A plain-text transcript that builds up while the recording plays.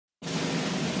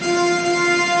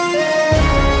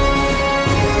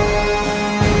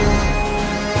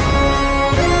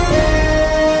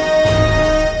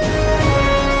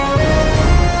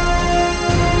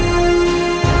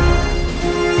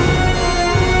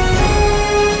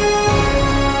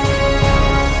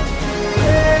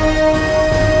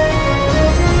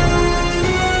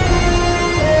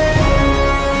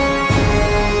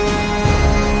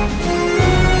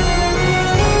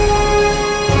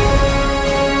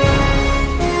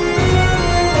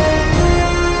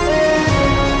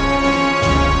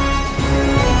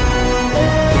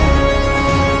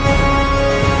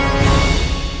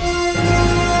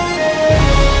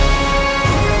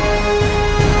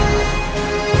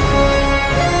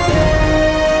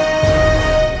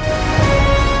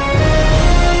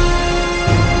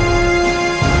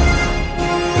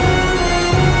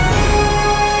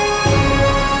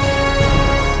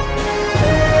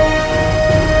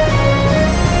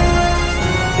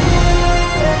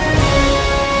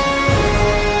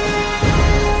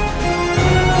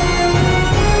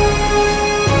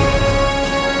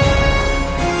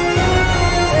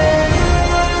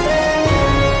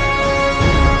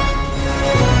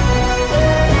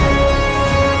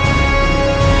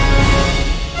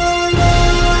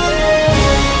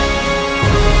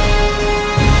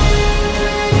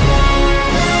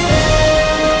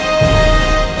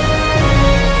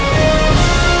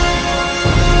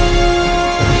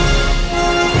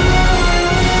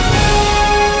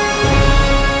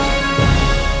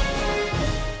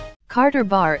Carter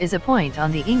Bar is a point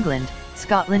on the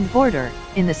England-Scotland border,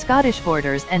 in the Scottish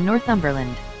Borders and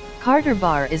Northumberland. Carter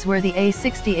Bar is where the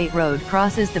A68 road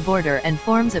crosses the border and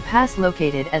forms a pass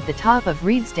located at the top of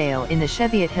Redesdale in the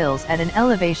Cheviot Hills at an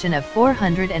elevation of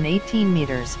 418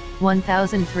 meters,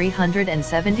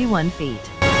 1,371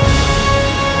 feet.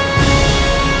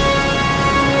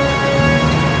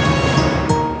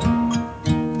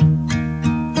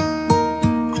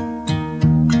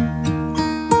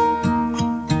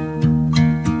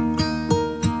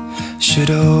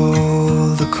 Should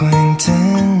old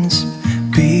acquaintance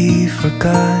be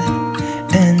forgot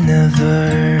and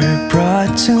never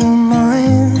brought to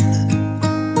mind?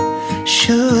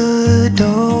 Should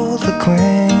old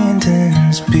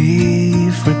acquaintance be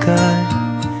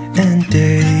forgot and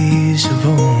days of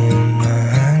old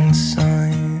lang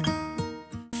syne?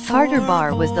 Carter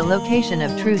Bar was the location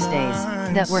of truce days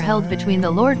that were held between the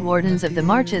Lord Wardens of the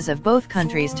marches of both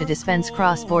countries to dispense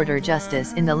cross-border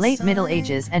justice in the late Middle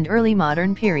Ages and early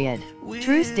modern period.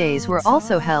 Truce days were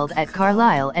also held at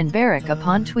Carlisle and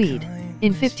Berwick-upon-Tweed.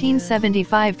 In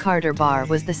 1575 Carter Bar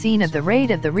was the scene of the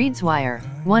Raid of the Reed's Wire,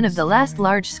 one of the last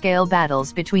large-scale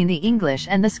battles between the English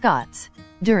and the Scots.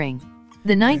 During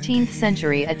the 19th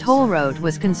century a toll road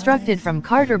was constructed from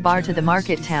Carter Bar to the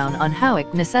market town on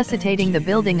Howick, necessitating the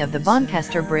building of the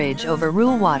Boncaster Bridge over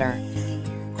Rule Water.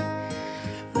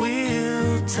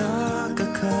 We'll talk a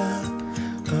cup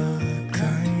of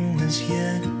kindness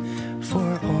yet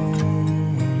for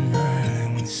old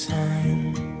lang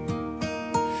syne.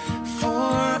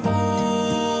 For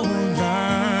old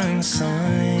lang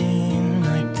syne,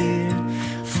 my dear,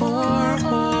 for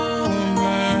old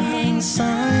lang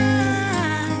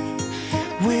syne.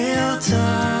 We'll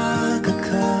talk a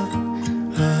cup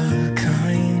of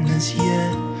kindness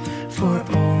yet for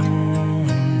old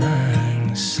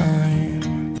lang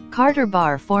syne. Carter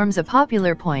Bar forms a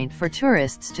popular point for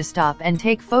tourists to stop and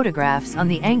take photographs on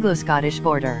the Anglo-Scottish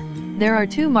border. There are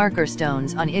two marker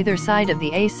stones on either side of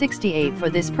the A68 for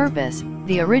this purpose,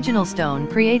 the original stone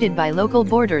created by local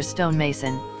border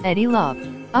stonemason, Eddie Lobb.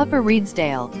 Upper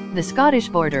Redesdale, the Scottish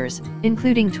borders,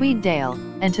 including Tweeddale,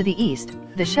 and to the east,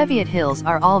 the Cheviot Hills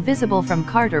are all visible from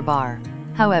Carter Bar.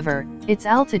 However, its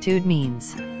altitude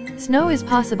means snow is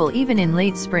possible even in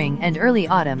late spring and early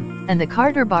autumn, and the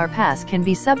Carter Bar Pass can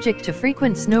be subject to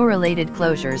frequent snow-related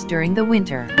closures during the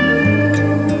winter.